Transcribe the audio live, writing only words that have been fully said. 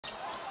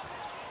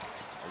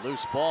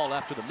Loose ball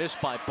after the miss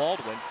by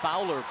Baldwin.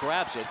 Fowler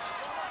grabs it.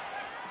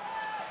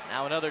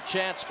 Now another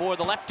chance for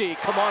the lefty.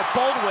 Kamar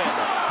Baldwin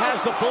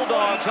has the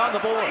Bulldogs on the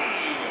board.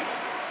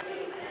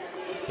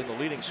 He's been the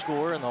leading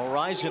scorer in the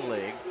Horizon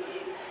League.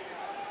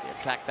 The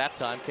attack that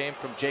time came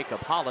from Jacob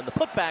Holland. The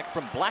putback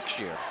from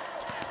Blackshear.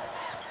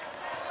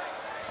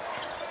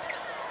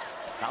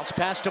 Bounce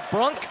pass to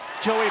Brunk.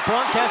 Joey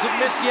Brunk hasn't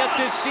missed yet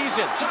this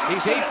season.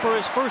 He's 8 for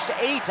his first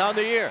 8 on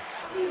the year.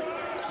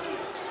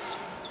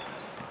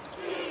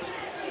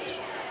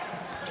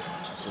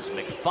 This is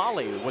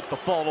McFoley with the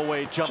fall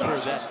away jumper.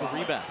 That's the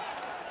rebound.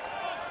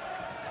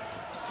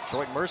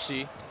 Detroit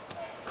Mercy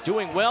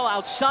doing well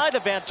outside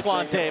of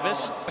Antoine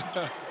Davis.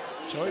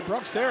 Joey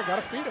Brunk's there,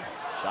 gotta feed him.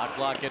 Shot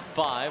clock at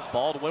 5.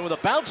 Baldwin with a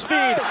bounce feed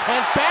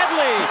and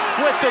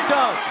Badley with the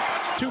dunk.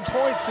 2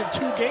 points in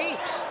 2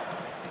 games.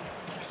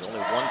 He's only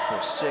 1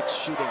 for 6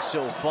 shooting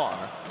so far.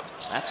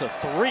 That's a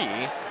 3,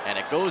 and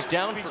it goes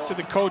down. Speaks to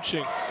the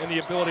coaching and the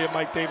ability of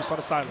Mike Davis on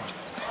the sideline.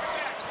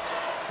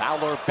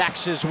 Fowler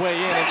backs his way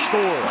in and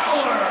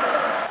scores.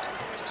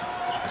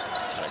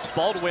 That's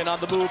Baldwin on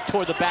the move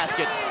toward the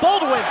basket.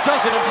 Baldwin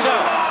does it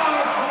himself.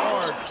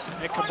 Hard.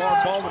 And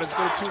Kamar Baldwin is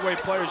good two-way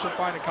players you'll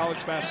find in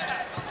college basketball.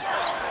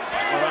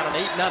 We're on an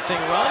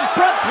 8-0 run.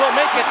 Brunk will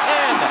make it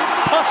 10.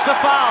 Puts the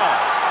foul.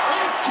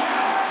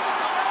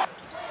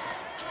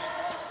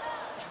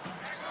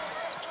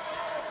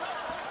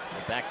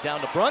 Back down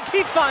to Brunk.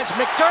 He finds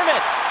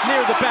McDermott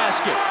near the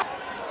basket.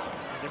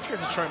 And if you're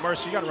Detroit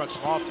Mercy, you got to run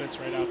some offense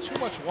right now. Too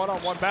much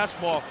one-on-one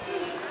basketball.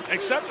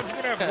 Except if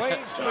you're going to have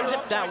lanes.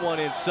 Zip that one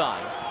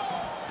inside.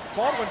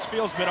 Baldwin's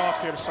feel's been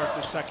off here to start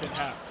this second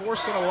half.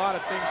 Forcing a lot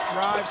of things.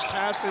 Drives,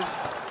 passes.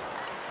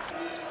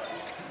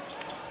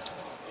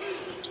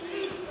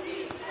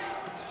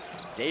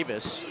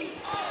 Davis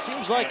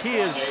seems like he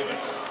is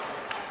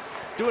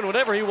doing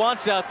whatever he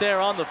wants out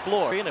there on the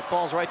floor. And it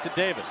falls right to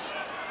Davis.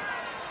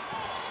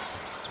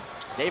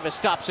 Davis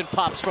stops and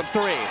pops from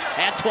 3.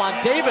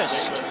 Antoine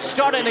Davis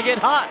starting to get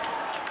hot.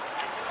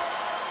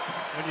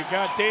 When you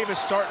got Davis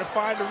starting to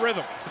find a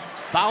rhythm.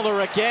 Fowler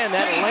again,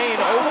 that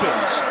lane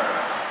opens.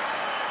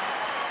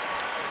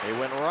 They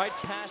went right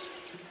past.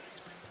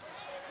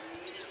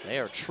 They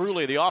are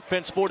truly the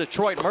offense for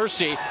Detroit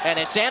Mercy, and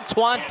it's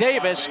Antoine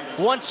Davis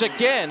once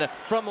again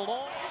from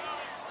long.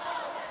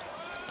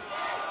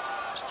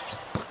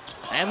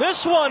 And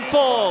this one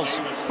falls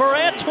for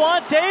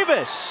Antoine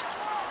Davis.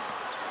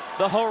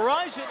 The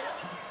Horizon.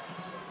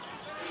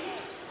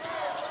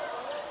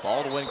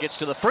 Baldwin gets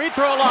to the free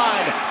throw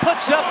line,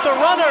 puts up the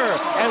runner,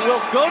 and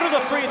will go to the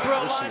free throw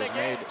line. Mercy has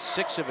made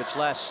 6 of its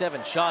last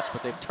 7 shots,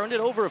 but they've turned it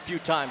over a few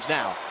times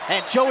now.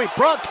 And Joey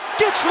Brunk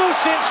gets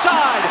loose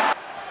inside.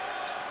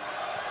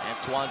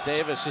 Antoine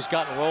Davis has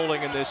gotten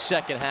rolling in this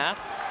second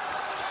half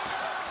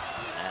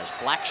as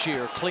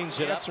Blackshear cleans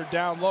it up. Are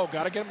down low.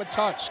 Got to get him a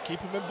touch. Keep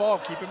him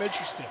involved. Keep him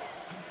interested.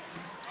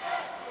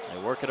 They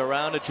work it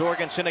around to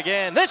Jorgensen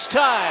again. This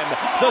time,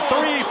 the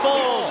 3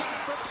 falls.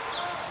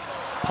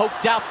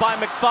 Poked out by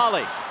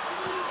McFoley.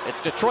 It's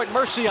Detroit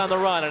Mercy on the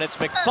run, and it's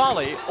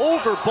McFoley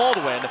over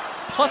Baldwin,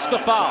 plus the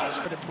foul.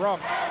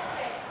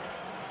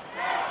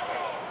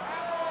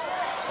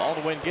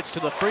 Baldwin gets to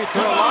the free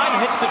throw line,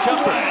 hits the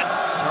jumper,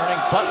 turning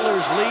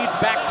Butler's lead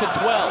back to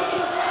 12.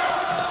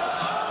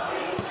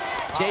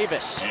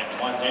 Davis.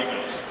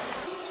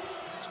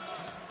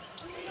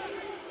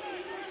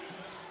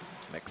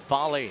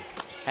 McFoley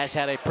has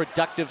had a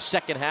productive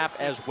second half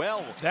as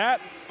well.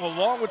 That,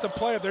 along with the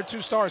play of their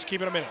 2 stars,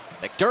 keeping them in it.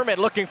 McDermott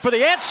looking for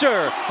the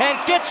answer and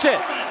gets it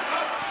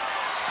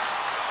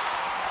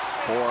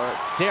for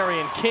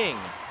Darian King.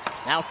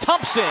 Now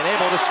Thompson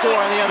able to score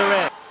on the other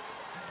end.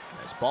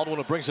 As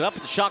Baldwin brings it up,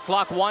 the shot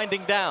clock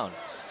winding down.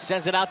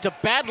 Sends it out to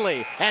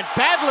Badley, and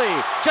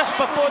Badley just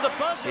before the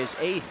buzzer is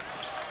 8th.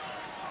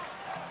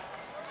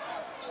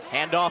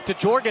 Hand off to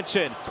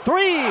Jorgensen.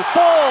 3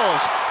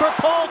 falls for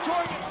Paul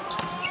Jorgensen.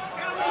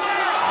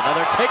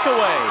 Another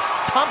takeaway.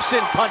 Thompson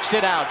punched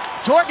it out.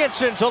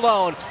 Jorgensen's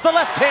alone. The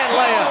left-hand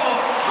layup.